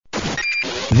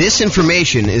This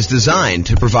information is designed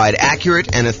to provide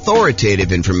accurate and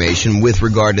authoritative information with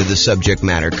regard to the subject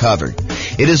matter covered.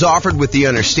 It is offered with the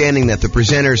understanding that the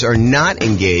presenters are not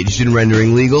engaged in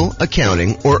rendering legal,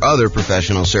 accounting, or other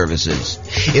professional services.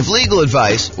 If legal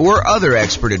advice or other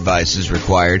expert advice is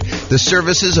required, the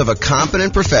services of a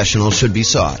competent professional should be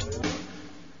sought.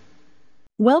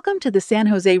 Welcome to the San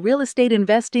Jose Real Estate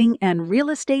Investing and Real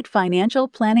Estate Financial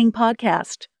Planning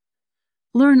Podcast.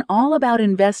 Learn all about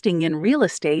investing in real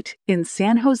estate in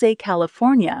San Jose,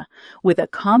 California, with a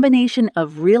combination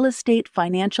of real estate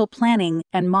financial planning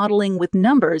and modeling with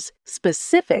numbers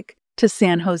specific to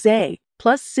San Jose,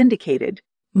 plus syndicated,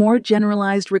 more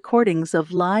generalized recordings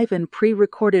of live and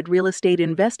pre-recorded real estate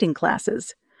investing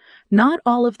classes, not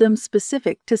all of them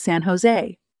specific to San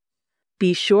Jose.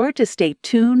 Be sure to stay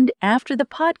tuned after the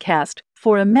podcast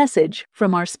for a message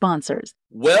from our sponsors.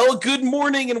 Well, good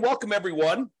morning and welcome,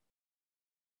 everyone.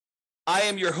 I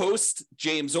am your host,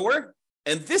 James Orr,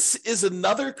 and this is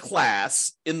another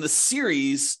class in the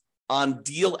series on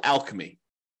Deal Alchemy.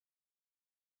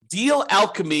 Deal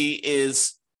Alchemy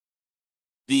is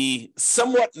the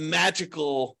somewhat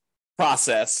magical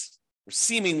process, or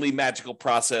seemingly magical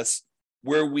process,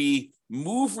 where we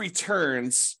move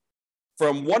returns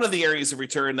from one of the areas of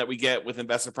return that we get with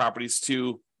investment properties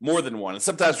to more than one. And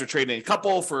sometimes we're trading a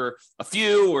couple for a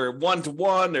few, or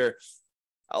one-to-one,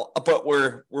 but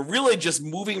we're really just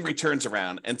moving returns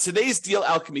around. And today's Deal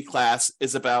Alchemy class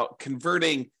is about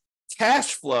converting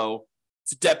cash flow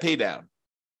to debt pay down.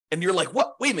 And you're like,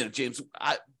 what? Wait a minute, James.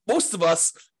 Most of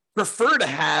us prefer to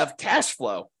have cash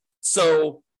flow.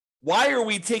 So why are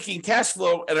we taking cash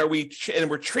flow and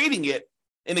we're trading it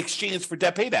in exchange for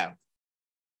debt pay down?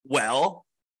 Well,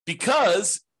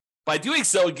 because by doing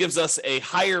so, it gives us a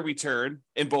higher return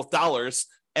in both dollars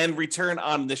and return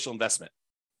on initial investment.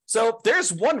 So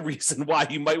there's one reason why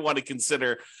you might want to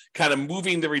consider kind of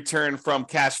moving the return from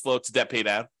cash flow to debt pay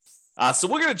down. So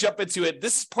we're going to jump into it.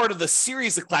 This is part of the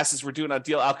series of classes we're doing on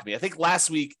Deal Alchemy. I think last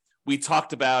week we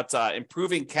talked about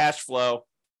improving cash flow.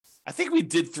 I think we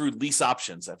did through lease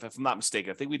options, if I'm not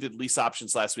mistaken. I think we did lease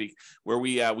options last week where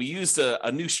we used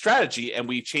a new strategy and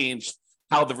we changed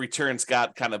how the returns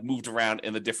got kind of moved around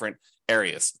in the different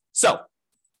areas. So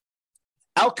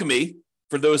alchemy,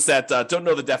 for those that don't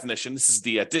know the definition, this is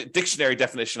the dictionary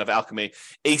definition of alchemy,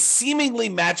 a seemingly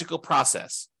magical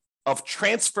process of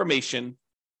transformation,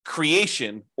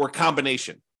 creation, or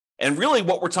combination. And really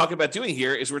what we're talking about doing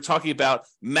here is we're talking about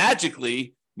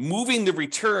magically moving the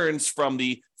returns from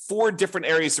the 4 different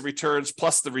areas of returns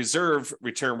plus the reserve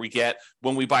return we get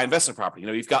when we buy investment property.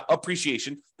 You've got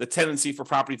appreciation, the tendency for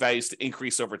property values to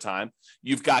increase over time.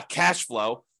 You've got cash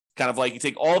flow, kind of like you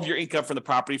take all of your income from the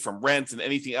property, from rent and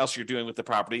anything else you're doing with the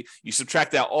property. You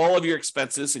subtract out all of your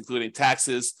expenses, including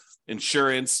taxes,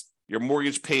 insurance, your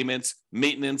mortgage payments,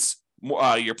 maintenance,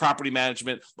 your property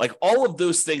management, like all of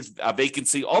those things,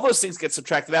 vacancy, all those things get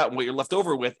subtracted out. And what you're left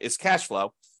over with is cash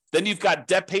flow. Then you've got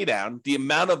debt pay down, the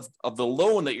amount of the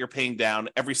loan that you're paying down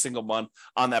every single month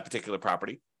on that particular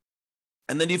property.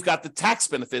 And then you've got the tax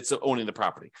benefits of owning the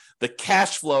property. The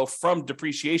cash flow from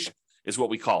depreciation is what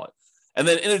we call it. And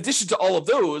then in addition to all of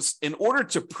those, in order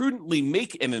to prudently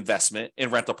make an investment in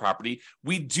rental property,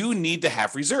 we do need to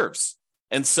have reserves.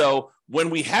 And so when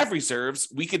we have reserves,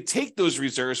 we could take those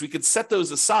reserves, we could set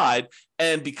those aside.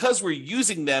 And because we're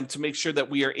using them to make sure that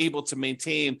we are able to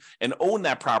maintain and own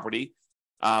that property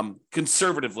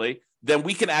conservatively, then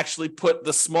we can actually put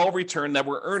the small return that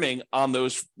we're earning on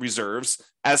those reserves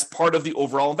as part of the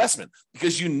overall investment.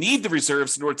 Because you need the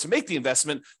reserves in order to make the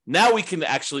investment, now we can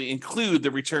actually include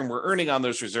the return we're earning on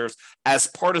those reserves as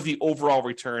part of the overall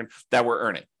return that we're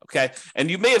earning, okay? And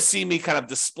you may have seen me kind of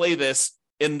display this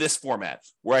in this format,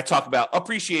 where I talk about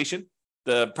appreciation,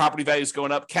 the property values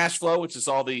going up, cash flow, which is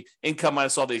all the income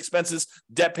minus all the expenses,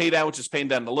 debt pay down, which is paying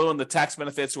down the loan, the tax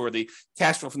benefits or the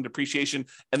cash flow from depreciation,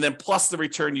 and then plus the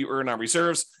return you earn on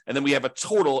reserves. And then we have a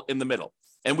total in the middle.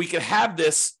 And we can have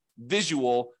this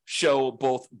visual show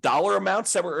both dollar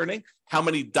amounts that we're earning, how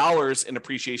many dollars in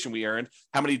appreciation we earned,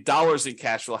 how many dollars in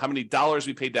cash flow, how many dollars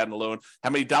we paid down the loan, how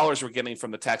many dollars we're getting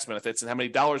from the tax benefits, and how many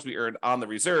dollars we earned on the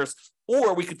reserves.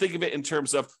 Or we could think of it in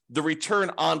terms of the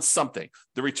return on something,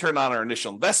 the return on our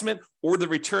initial investment, or the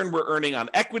return we're earning on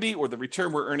equity, or the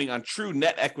return we're earning on true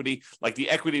net equity, like the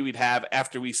equity we'd have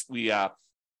after we sell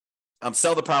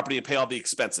the property and pay all the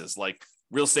expenses, like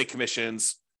real estate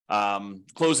commissions,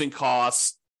 closing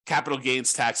costs, capital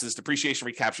gains taxes, depreciation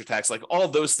recapture tax, like all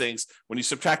of those things. When you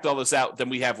subtract all those out, then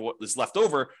we have what is left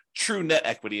over, true net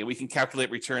equity, and we can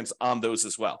calculate returns on those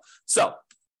as well. So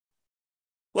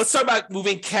let's talk about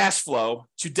moving cash flow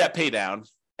to debt pay down.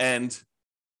 And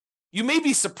you may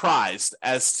be surprised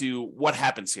as to what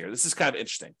happens here. This is kind of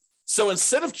interesting. So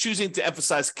instead of choosing to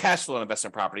emphasize cash flow on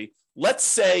investment property, let's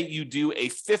say you do a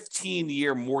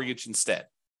 15-year mortgage instead.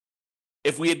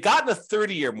 If we had gotten a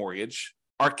 30-year mortgage,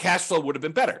 our cash flow would have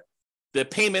been better. The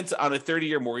payment on a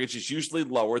 30-year mortgage is usually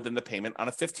lower than the payment on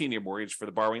a 15-year mortgage for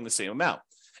the borrowing the same amount.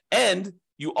 And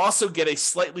you also get a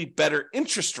slightly better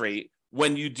interest rate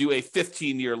when you do a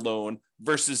 15-year loan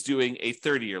versus doing a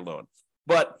 30-year loan.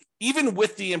 But even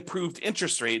with the improved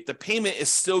interest rate, the payment is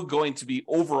still going to be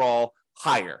overall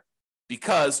higher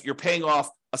because you're paying off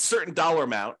a certain dollar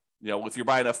amount. If you're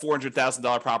buying a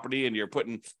 $400,000 property and you're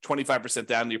putting 25%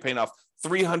 down, and you're paying off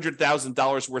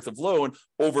 $300,000 worth of loan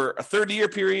over a 30-year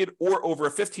period or over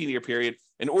a 15-year period.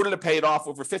 In order to pay it off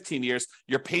over 15 years,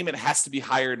 your payment has to be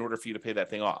higher in order for you to pay that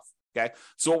thing off. Okay.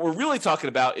 So what we're really talking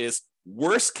about is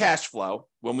worse cash flow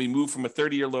when we move from a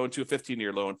 30-year loan to a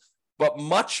 15-year loan, but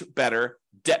much better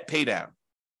debt pay down.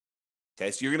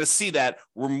 Okay. So you're going to see that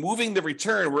we're moving the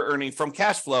return we're earning from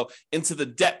cash flow into the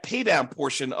debt pay down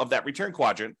portion of that return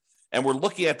quadrant. And we're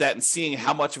looking at that and seeing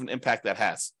how much of an impact that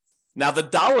has. Now, the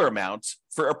dollar amount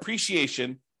for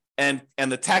appreciation and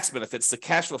the tax benefits, the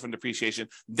cash flow from depreciation,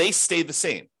 they stay the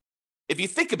same. If you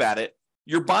think about it,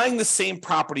 you're buying the same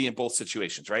property in both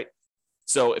situations, right?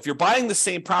 So if you're buying the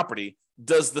same property,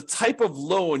 does the type of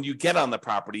loan you get on the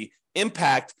property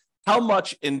impact how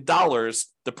much in dollars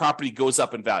the property goes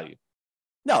up in value?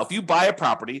 No, if you buy a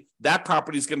property, that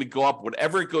property is going to go up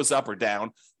whatever it goes up or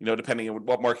down, depending on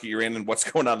what market you're in and what's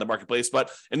going on in the marketplace. But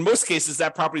in most cases,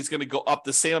 that property is going to go up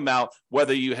the same amount,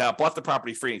 whether you have bought the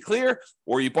property free and clear,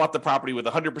 or you bought the property with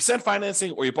 100%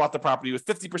 financing, or you bought the property with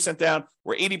 50% down,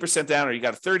 or 80% down, or you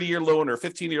got a 30-year loan or a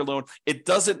 15-year loan. It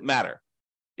doesn't matter.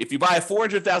 If you buy a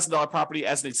 $400,000 property,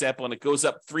 as an example, and it goes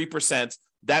up 3%,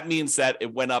 that means that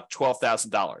it went up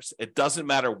 $12,000. It doesn't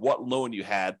matter what loan you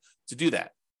had to do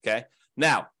that, okay?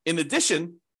 Now, in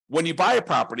addition, when you buy a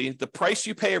property, the price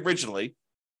you pay originally,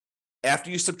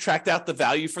 after you subtract out the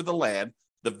value for the land,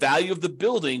 the value of the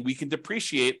building we can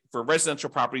depreciate for residential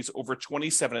properties over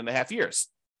 27 and a half years.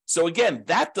 So again,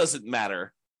 that doesn't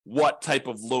matter what type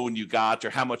of loan you got or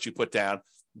how much you put down.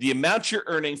 The amount you're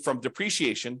earning from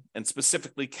depreciation, and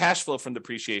specifically cash flow from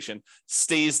depreciation,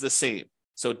 stays the same.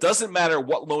 So it doesn't matter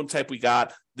what loan type we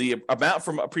got, the amount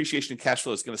from appreciation and cash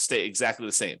flow is going to stay exactly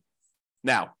the same.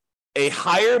 Now, a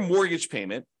higher mortgage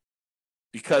payment,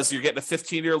 because you're getting a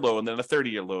 15-year loan than a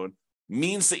 30-year loan,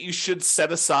 means that you should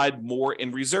set aside more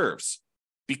in reserves.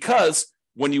 Because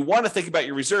when you want to think about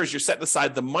your reserves, you're setting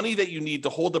aside the money that you need to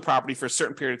hold the property for a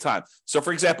certain period of time. So,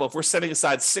 for example, if we're setting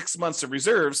aside 6 months of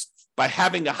reserves, by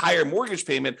having a higher mortgage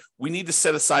payment, we need to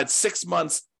set aside 6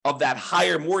 months of that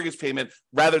higher mortgage payment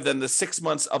rather than the 6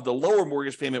 months of the lower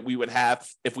mortgage payment we would have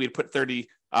if we had put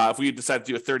if we decided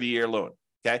to do a 30-year loan.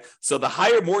 Okay, so the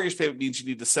higher mortgage payment means you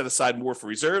need to set aside more for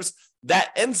reserves.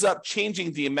 That ends up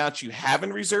changing the amount you have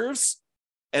in reserves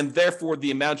and therefore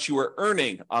the amount you are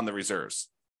earning on the reserves.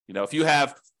 If you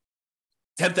have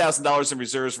 $10,000 in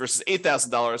reserves versus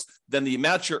 $8,000, then the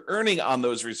amount you're earning on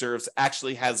those reserves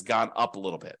actually has gone up a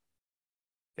little bit.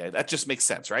 Okay, that just makes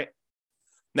sense, right?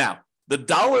 Now, the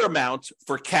dollar amount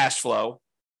for cash flow,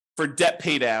 for debt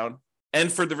pay down,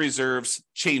 and for the reserves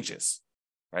changes,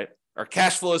 right? Our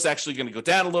cash flow is actually going to go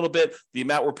down a little bit. The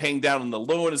amount we're paying down on the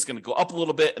loan is going to go up a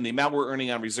little bit, and the amount we're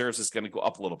earning on reserves is going to go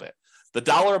up a little bit. The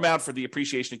dollar amount for the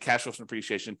appreciation and cash flow from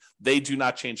appreciation, they do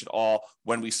not change at all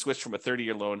when we switch from a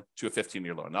 30-year loan to a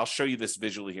 15-year loan. And I'll show you this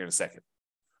visually here in a second.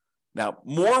 Now,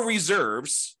 more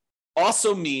reserves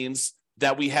also means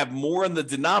that we have more in the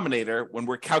denominator when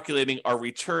we're calculating our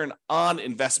return on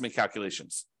investment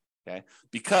calculations, okay?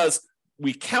 Because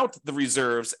we count the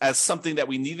reserves as something that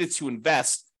we needed to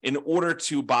invest in order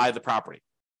to buy the property.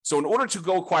 So in order to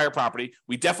go acquire property,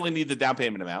 we definitely need the down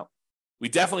payment amount. We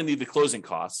definitely need the closing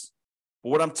costs. But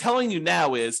what I'm telling you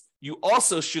now is you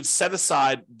also should set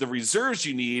aside the reserves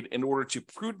you need in order to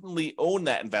prudently own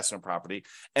that investment property.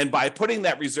 And by putting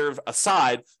that reserve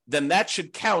aside, then that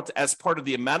should count as part of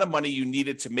the amount of money you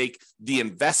needed to make the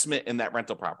investment in that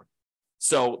rental property.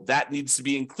 So that needs to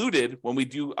be included when we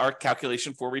do our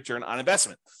calculation for return on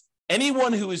investment.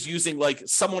 Anyone who is using like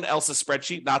someone else's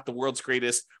spreadsheet, not the world's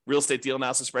greatest real estate deal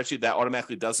analysis spreadsheet that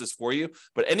automatically does this for you,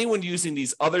 but anyone using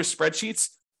these other spreadsheets,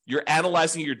 you're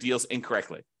analyzing your deals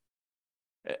incorrectly.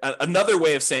 Another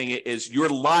way of saying it is you're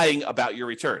lying about your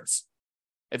returns.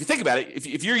 If you think about it,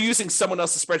 if you're using someone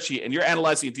else's spreadsheet and you're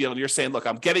analyzing a deal and you're saying, look,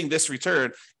 I'm getting this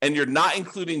return, and you're not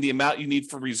including the amount you need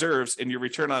for reserves in your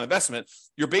return on investment,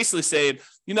 you're basically saying,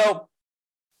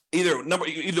 either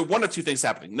one or two things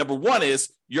happening. Number one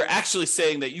is you're actually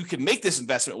saying that you can make this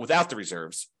investment without the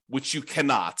reserves, which you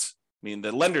cannot. I mean,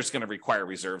 the lender's going to require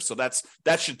reserves. So that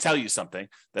should tell you something,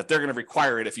 that they're going to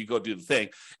require it if you go do the thing.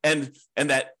 And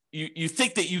that you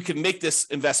think that you can make this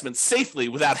investment safely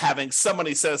without having some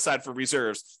money set aside for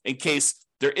reserves in case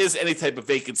there is any type of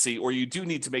vacancy, or you do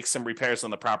need to make some repairs on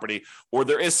the property, or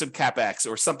there is some CapEx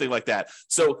or something like that.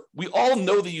 So we all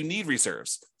know that you need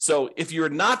reserves. So if you're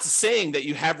not saying that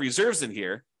you have reserves in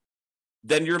here,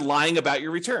 then you're lying about your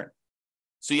return.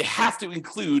 So you have to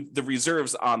include the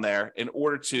reserves on there in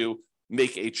order to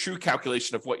make a true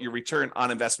calculation of what your return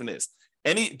on investment is.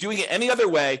 Doing it any other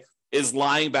way is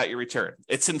lying about your return.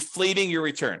 It's inflating your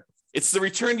return. It's the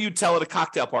return you tell at a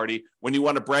cocktail party when you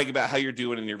want to brag about how you're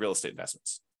doing in your real estate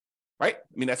investments, right?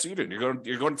 I mean, that's what you're doing.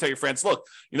 You're going to tell your friends, look,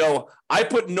 I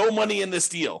put no money in this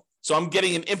deal, so I'm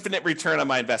getting an infinite return on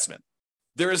my investment.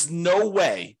 There is no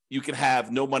way you can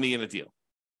have no money in a deal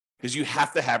because you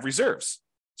have to have reserves.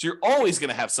 So you're always going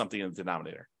to have something in the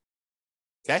denominator.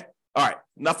 Okay? All right.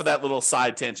 Enough of that little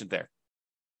side tangent there.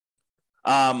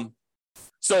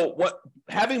 So what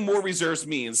having more reserves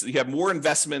means, you have more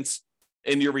investments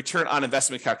in your return on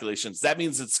investment calculations. That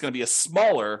means it's going to be a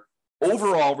smaller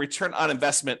overall return on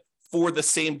investment for the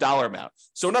same dollar amount.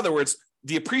 So in other words,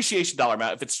 the appreciation dollar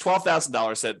amount, if it's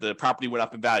 $12,000 that the property went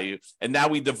up in value, and now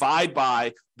we divide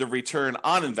by the return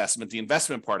on investment, the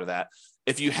investment part of that,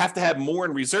 if you have to have more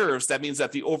in reserves, that means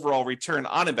that the overall return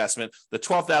on investment, the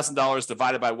 $12,000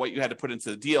 divided by what you had to put into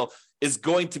the deal, is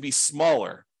going to be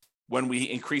smaller when we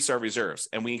increase our reserves.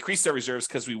 And we increased our reserves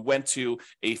because we went to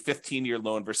a 15-year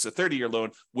loan versus a 30-year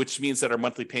loan, which means that our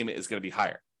monthly payment is going to be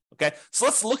higher. Okay, so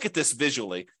let's look at this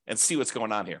visually and see what's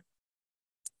going on here.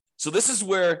 So this is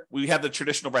where we have the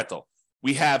traditional rental.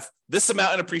 We have this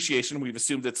amount in appreciation. We've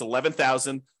assumed it's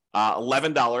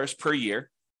 $11,011 per year.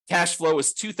 Cash flow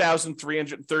is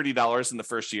 $2,330 in the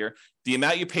first year. The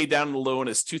amount you pay down in the loan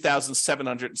is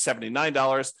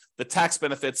 $2,779. The tax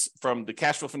benefits from the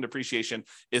cash flow from depreciation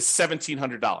is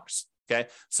 $1,700. Okay,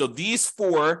 so these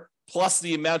four plus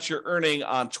the amount you're earning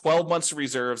on 12 months of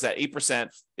reserves at 8%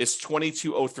 is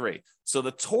 $2,203. So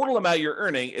the total amount you're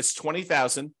earning is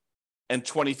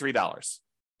 $20,023.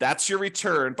 That's your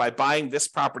return by buying this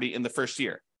property in the first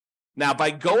year. Now,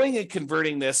 by going and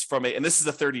converting this and this is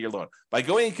a 30-year loan, by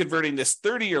going and converting this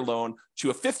 30-year loan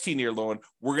to a 15-year loan,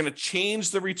 we're going to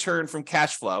change the return from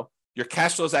cash flow. Your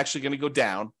cash flow is actually going to go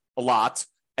down a lot,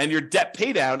 and your debt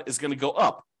pay down is going to go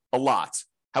up a lot.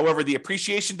 However, the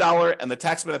appreciation dollar and the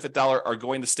tax benefit dollar are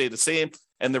going to stay the same,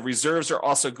 and the reserves are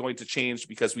also going to change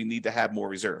because we need to have more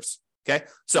reserves. Okay,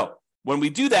 so when we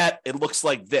do that, it looks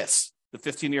like this, the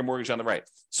 15-year mortgage on the right.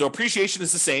 So appreciation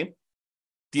is the same.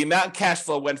 The amount in cash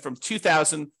flow went from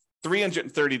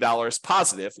 $2,330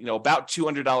 positive, about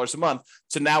 $200 a month,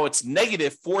 to now it's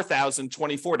negative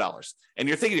 $4,024. And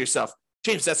you're thinking to yourself,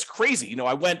 James, that's crazy.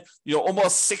 I went,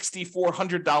 almost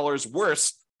 $6,400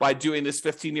 worse by doing this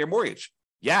 15-year mortgage.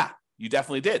 Yeah, you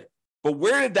definitely did. But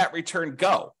where did that return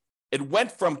go? It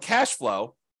went from cash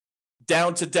flow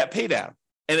down to debt pay down.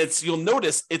 And you'll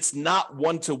notice it's not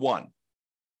one-to-one.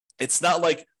 It's not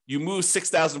like you move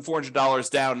 $6,400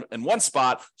 down in one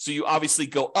spot, so you obviously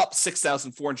go up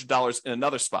 $6,400 in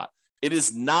another spot. It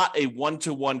is not a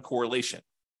one-to-one correlation.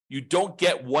 You don't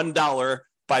get $1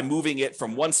 by moving it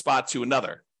from one spot to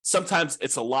another. Sometimes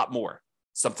it's a lot more.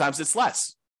 Sometimes it's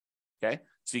less. Okay,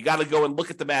 so you got to go and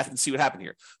look at the math and see what happened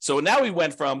here. So now we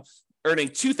went from earning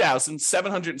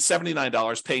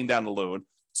 $2,779 paying down the loan,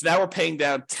 so now we're paying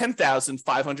down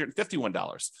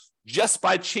 $10,551. Just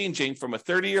by changing from a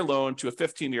 30-year loan to a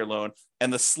 15-year loan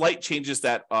and the slight changes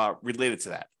that are related to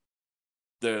that.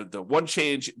 The one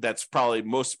change that's probably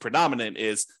most predominant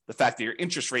is the fact that your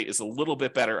interest rate is a little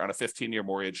bit better on a 15-year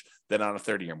mortgage than on a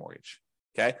 30-year mortgage.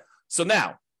 Okay, so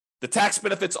now the tax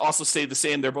benefits also stayed the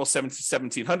same. They're both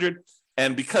 $1,700.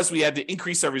 And because we had to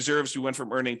increase our reserves, we went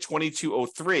from earning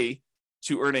 $2,203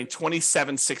 to earning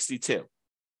 $2,762.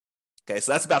 Okay,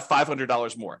 so that's about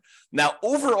 $500 more. Now,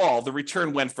 overall, the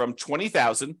return went from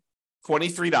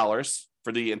 $20,023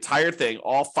 for the entire thing,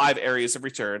 all 5 areas of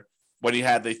return, when you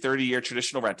had the 30-year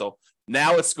traditional rental.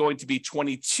 Now it's going to be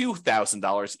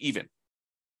 $22,000 even.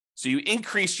 So you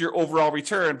increase your overall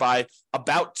return by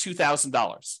about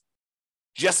 $2,000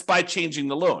 just by changing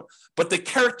the loan. But the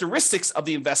characteristics of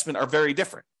the investment are very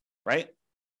different, right?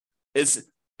 Is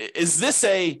this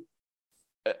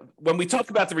when we talk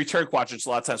about the return quadrants, a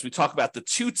lot of times we talk about the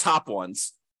 2 top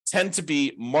ones tend to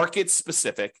be market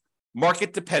specific,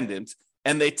 market dependent,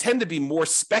 and they tend to be more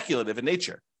speculative in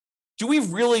nature. Do we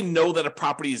really know that a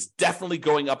property is definitely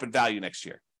going up in value next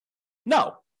year?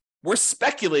 No. we're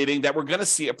speculating that we're going to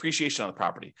see appreciation on the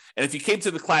property. And if you came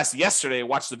to the class yesterday and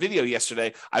watched the video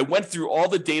yesterday, I went through all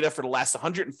the data for the last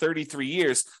 133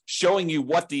 years, showing you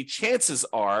what the chances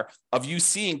are of you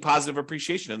seeing positive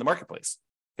appreciation in the marketplace.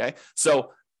 Okay,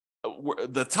 so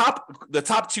the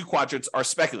top two quadrants are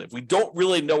speculative. We don't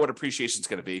really know what appreciation is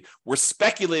going to be. We're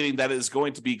speculating that it is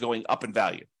going to be going up in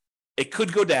value. It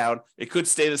could go down. It could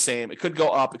stay the same. It could go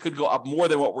up. It could go up more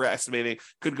than what we're estimating. It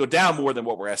could go down more than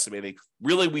what we're estimating.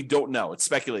 Really, we don't know. It's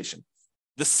speculation.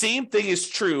 The same thing is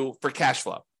true for cash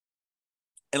flow.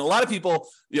 And a lot of people,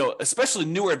 especially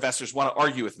newer investors, want to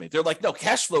argue with me. They're like, no,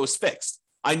 cash flow is fixed.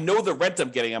 I know the rent I'm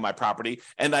getting on my property,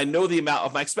 and I know the amount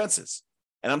of my expenses.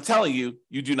 And I'm telling you,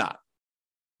 you do not.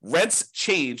 Rents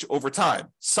change over time.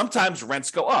 Sometimes rents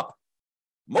go up.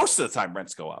 Most of the time,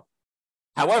 rents go up.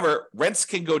 However, rents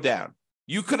can go down.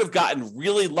 You could have gotten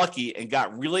really lucky and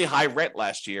got really high rent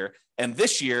last year. And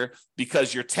this year,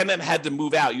 because your tenant had to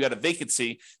move out, you had a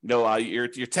vacancy,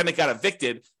 your tenant got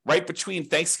evicted right between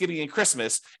Thanksgiving and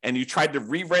Christmas, and you tried to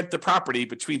re-rent the property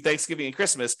between Thanksgiving and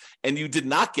Christmas, and you did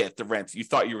not get the rent you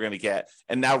thought you were going to get,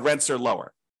 and now rents are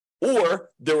lower. Or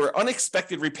there were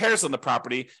unexpected repairs on the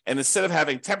property, and instead of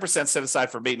having 10% set aside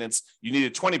for maintenance, you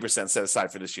needed 20% set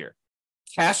aside for this year.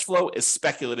 Cash flow is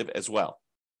speculative as well.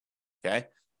 Okay,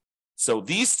 so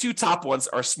these two top ones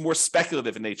are more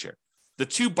speculative in nature. The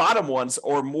two bottom ones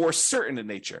are more certain in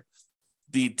nature.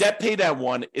 The debt paydown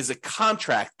one is a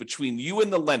contract between you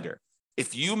and the lender.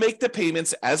 If you make the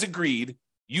payments as agreed,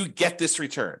 you get this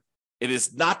return. It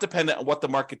is not dependent on what the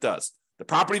market does. The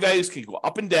property values can go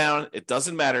up and down. It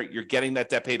doesn't matter. You're getting that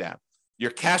debt paydown. Your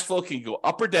cash flow can go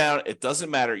up or down. It doesn't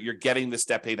matter. You're getting this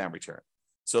debt paydown return.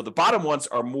 So the bottom ones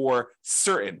are more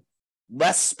certain,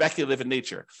 less speculative in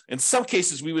nature. In some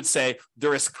cases, we would say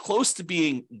they're as close to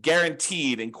being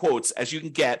guaranteed, in quotes, as you can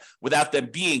get without them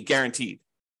being guaranteed.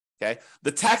 Okay.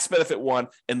 The tax benefit one,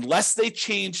 unless they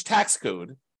change tax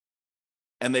code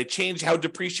and they change how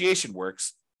depreciation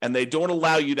works, and they don't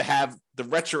allow you to have the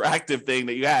retroactive thing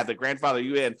that you had, the grandfather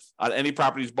you in on any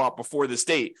properties bought before this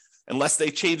date, unless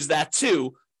they change that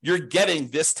too, you're getting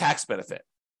this tax benefit.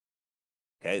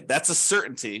 Okay. That's a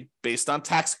certainty based on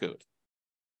tax code.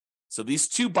 So these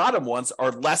two bottom ones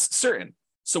are less certain.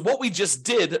 So what we just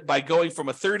did by going from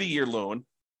a 30-year loan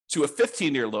to a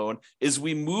 15-year loan is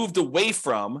we moved away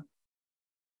from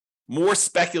more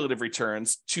speculative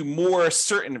returns to more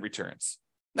certain returns.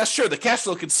 Now, sure, the cash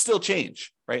flow can still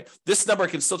change, right? This number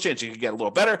can still change. It can get a little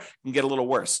better, it can get a little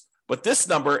worse. But this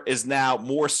number is now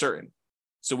more certain.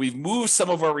 So we've moved some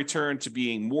of our return to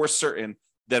being more certain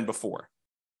than before.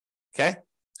 Okay?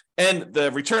 And the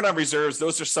return on reserves,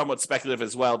 those are somewhat speculative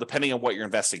as well, depending on what you're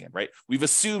investing in, right? We've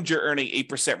assumed you're earning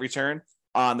 8% return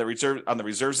on the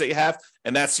reserves that you have,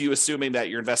 and that's you assuming that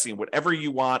you're investing in whatever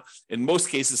you want. In most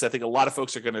cases, I think a lot of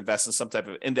folks are going to invest in some type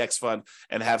of index fund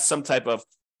and have some type of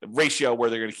ratio where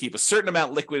they're going to keep a certain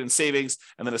amount liquid in savings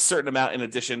and then a certain amount in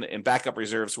addition in backup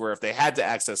reserves, where if they had to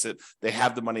access it, they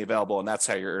have the money available, and that's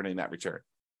how you're earning that return.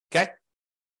 Okay?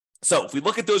 So if we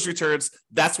look at those returns,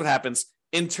 that's what happens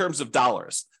in terms of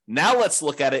dollars. Now let's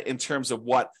look at it in terms of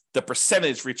what the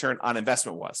percentage return on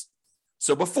investment was.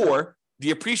 So before,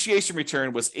 the appreciation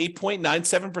return was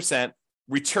 8.97%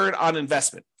 return on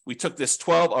investment. We took this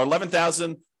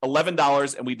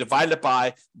 $11,011 and we divided it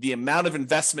by the amount of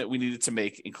investment we needed to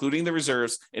make, including the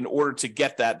reserves, in order to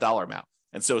get that dollar amount.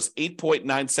 And so it's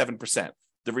 8.97%.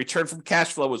 The return from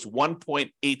cash flow was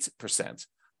 1.8%.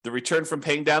 The return from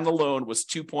paying down the loan was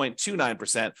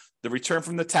 2.29%. The return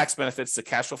from the tax benefits, the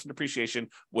cash flow from depreciation,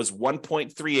 was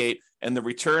 1.38%, and the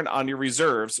return on your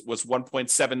reserves was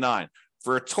 1.79%,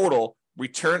 for a total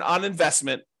return on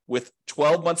investment with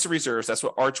 12 months of reserves, that's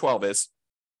what R12 is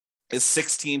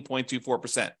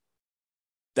 16.24%.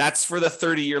 That's for the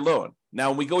 30-year loan.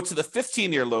 Now, when we go to the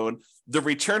 15-year loan, the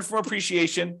return from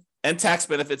appreciation and tax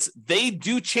benefits, they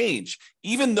do change,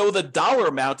 even though the dollar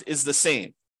amount is the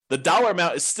same. The dollar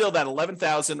amount is still that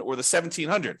 $11,000 or the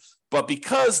 $1,700, but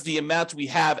because the amount we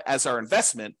have as our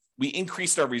investment, we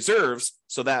increased our reserves,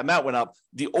 so that amount went up.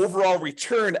 The overall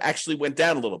return actually went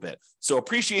down a little bit. So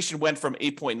appreciation went from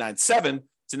 8.97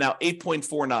 to now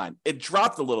 8.49. It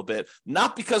dropped a little bit,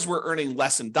 not because we're earning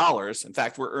less in dollars. In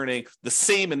fact, we're earning the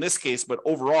same in this case, but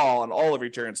overall on all of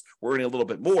returns, we're earning a little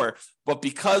bit more, but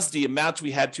because the amount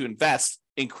we had to invest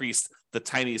increased the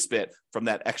tiniest bit from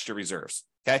that extra reserves.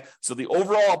 Okay, so the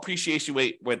overall appreciation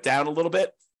rate went down a little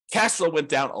bit. Cash flow went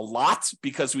down a lot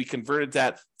because we converted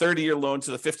that 30-year loan to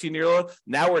the 15-year loan.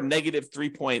 Now we're negative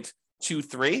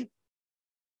 3.23.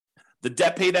 The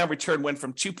debt paydown return went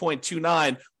from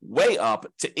 2.29 way up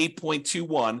to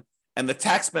 8.21, and the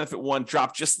tax benefit one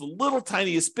dropped just the little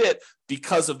tiniest bit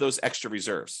because of those extra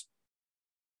reserves.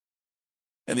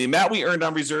 And the amount we earned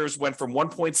on reserves went from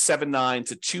 1.79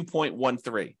 to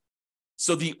 2.13.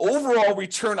 So the overall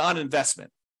return on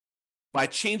investment by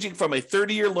changing from a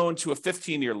 30-year loan to a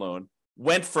 15-year loan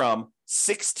went from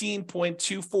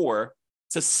 16.24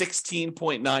 to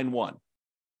 16.91.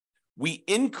 We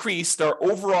increased our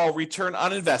overall return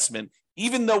on investment,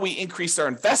 even though we increased our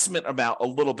investment amount a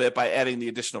little bit by adding the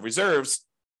additional reserves,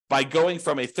 by going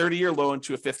from a 30-year loan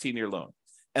to a 15-year loan.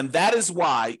 And that is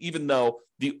why, even though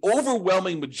the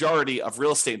overwhelming majority of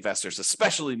real estate investors,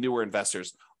 especially newer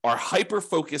investors, are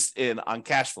hyper-focused in on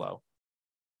cash flow,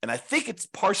 and I think it's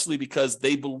partially because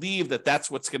they believe that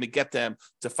that's what's going to get them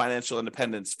to financial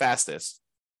independence fastest,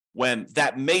 when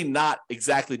that may not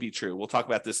exactly be true. We'll talk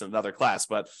about this in another class,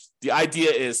 but the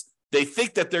idea is they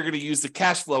think that they're going to use the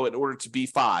cash flow in order to be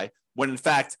FI, when in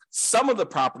fact, some of the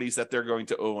properties that they're going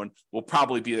to own will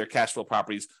probably be their cash flow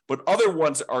properties, but other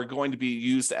ones are going to be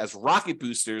used as rocket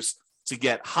boosters to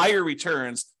get higher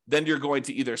returns. Then you're going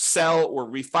to either sell or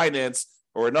refinance,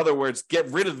 or in other words, get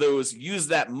rid of those, use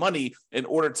that money in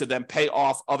order to then pay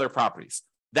off other properties.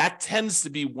 That tends to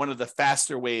be one of the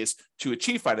faster ways to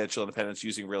achieve financial independence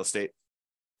using real estate.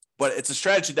 But it's a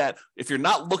strategy that if you're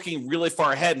not looking really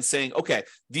far ahead and saying, okay,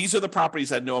 these are the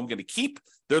properties I know I'm going to keep,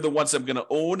 they're the ones I'm going to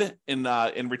own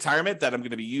in retirement that I'm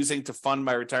going to be using to fund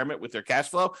my retirement with their cash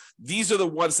flow. These are the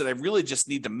ones that I really just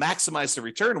need to maximize the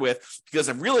return with, because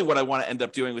what I want to end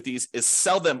up doing with these is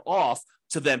sell them off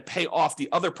to then pay off the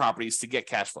other properties to get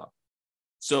cash flow.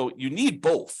 So you need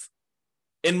both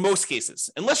in most cases,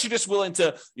 unless you're just willing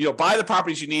to buy the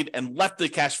properties you need and let the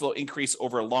cash flow increase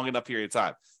over a long enough period of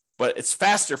time. But it's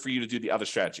faster for you to do the other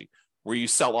strategy, where you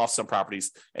sell off some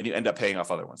properties and you end up paying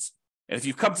off other ones. And if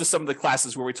you've come to some of the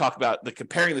classes where we talk about the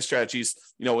comparing the strategies,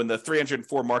 in the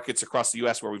 304 markets across the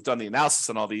US where we've done the analysis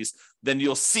on all these, then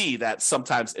you'll see that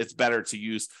sometimes it's better to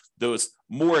use those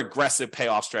more aggressive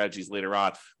payoff strategies later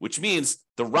on, which means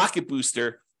the rocket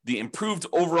booster, the improved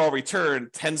overall return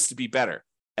tends to be better.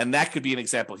 And that could be an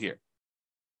example here.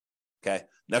 Okay.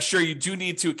 Now, sure, you do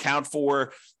need to account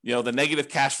for, the negative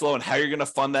cash flow and how you're going to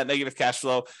fund that negative cash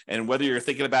flow, and whether you're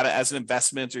thinking about it as an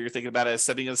investment or you're thinking about it as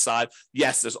setting it aside.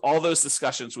 Yes, there's all those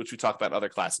discussions, which we talk about in other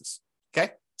classes.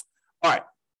 Okay. All right.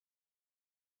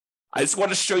 I just want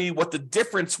to show you what the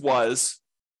difference was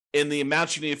in the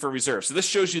amount you needed for reserve. So this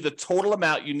shows you the total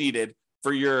amount you needed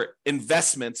for your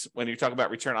investments when you're talking about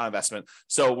return on investment.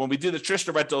 So when we do the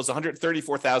traditional rental, it's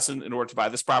 $134,000 in order to buy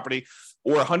this property,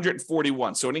 or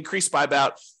 $141,000. So an increase by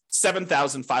about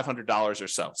 $7,500 or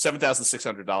so.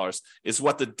 $7,600 is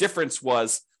what the difference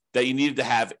was that you needed to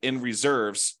have in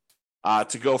reserves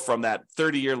to go from that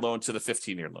 30-year loan to the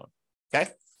 15-year loan. Okay.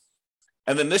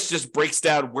 And then this just breaks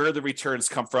down where the returns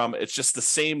come from. It's just the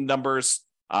same numbers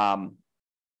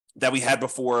that we had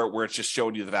before, where it's just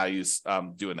showing you the values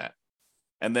doing that.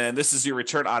 And then this is your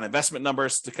return on investment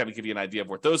numbers to kind of give you an idea of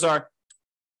what those are.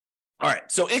 All right.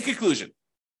 So in conclusion,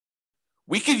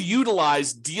 we could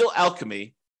utilize deal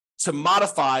alchemy to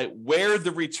modify where the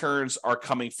returns are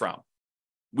coming from.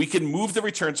 We can move the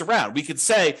returns around. We could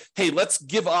say, hey, let's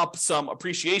give up some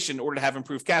appreciation in order to have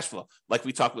improved cash flow, like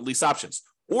we talked with lease options.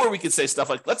 Or we could say stuff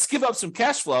like, let's give up some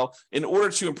cash flow in order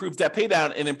to improve debt pay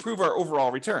down and improve our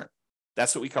overall return.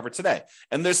 That's what we covered today.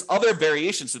 And there's other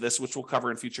variations to this, which we'll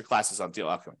cover in future classes on deal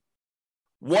alchemy.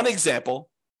 One example,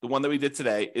 the one that we did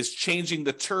today, is changing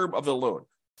the term of the loan,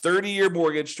 30-year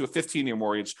mortgage to a 15-year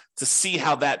mortgage, to see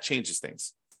how that changes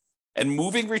things. And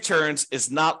moving returns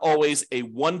is not always a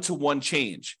one-to-one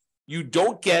change. You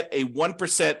don't get a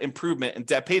 1% improvement in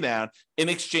debt pay down in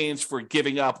exchange for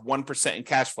giving up 1% in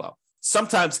cash flow.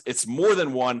 Sometimes it's more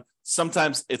than one,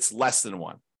 sometimes it's less than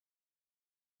one.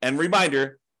 And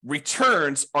reminder,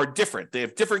 returns are different. They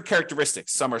have different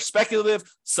characteristics. Some are speculative,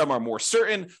 some are more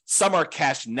certain, some are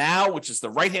cash now, which is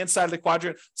the right-hand side of the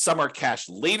quadrant, some are cash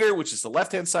later, which is the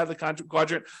left-hand side of the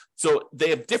quadrant. So they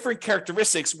have different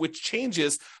characteristics, which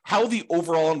changes how the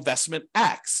overall investment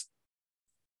acts.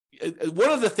 One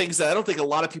of the things that I don't think a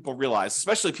lot of people realize,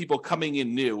 especially people coming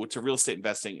in new to real estate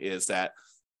investing, is that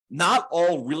not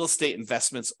all real estate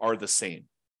investments are the same,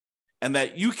 and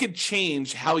that you can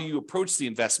change how you approach the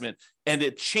investment, and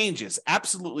it changes,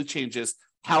 absolutely changes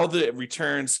how the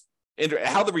returns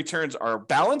are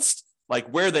balanced, like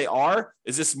where they are.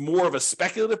 Is this more of a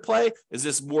speculative play? Is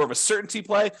this more of a certainty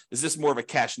play? Is this more of a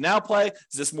cash now play?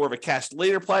 Is this more of a cash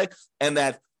later play? And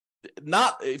that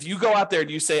not, if you go out there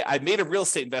and you say, I made a real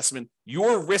estate investment,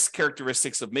 your risk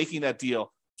characteristics of making that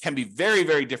deal can be very,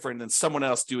 very different than someone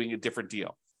else doing a different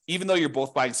deal, even though you're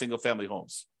both buying single family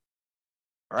homes.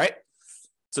 All right.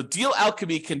 So deal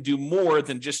alchemy can do more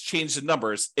than just change the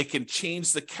numbers. It can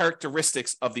change the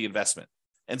characteristics of the investment.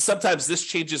 And sometimes this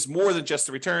changes more than just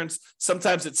the returns.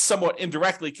 Sometimes it somewhat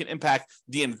indirectly can impact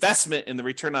the investment in the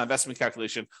return on investment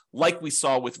calculation, like we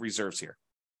saw with reserves here.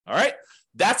 All right,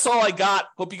 that's all I got.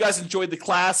 Hope you guys enjoyed the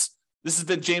class. This has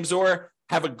been James Orr.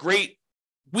 Have a great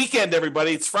weekend,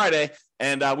 everybody. It's Friday,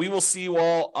 and we will see you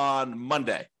all on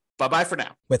Monday. Bye-bye for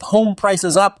now. With home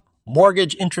prices up,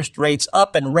 mortgage interest rates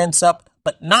up, and rents up,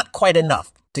 but not quite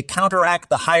enough to counteract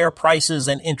the higher prices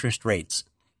and interest rates.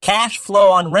 Cash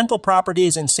flow on rental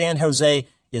properties in San Jose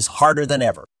is harder than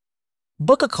ever.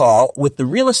 Book a call with the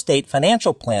Real Estate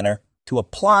Financial Planner to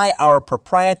apply our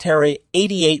proprietary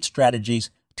 88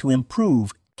 strategies to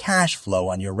improve cash flow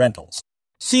on your rentals.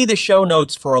 See the show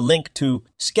notes for a link to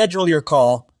schedule your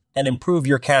call and improve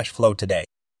your cash flow today.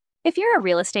 If you're a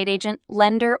real estate agent,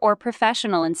 lender, or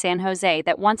professional in San Jose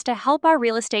that wants to help our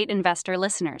real estate investor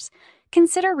listeners,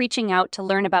 consider reaching out to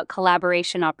learn about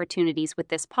collaboration opportunities with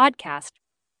this podcast.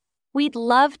 We'd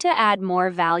love to add more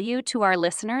value to our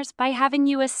listeners by having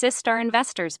you assist our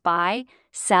investors buy,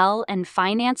 sell, and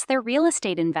finance their real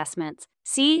estate investments.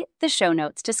 See the show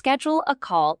notes to schedule a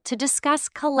call to discuss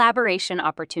collaboration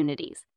opportunities.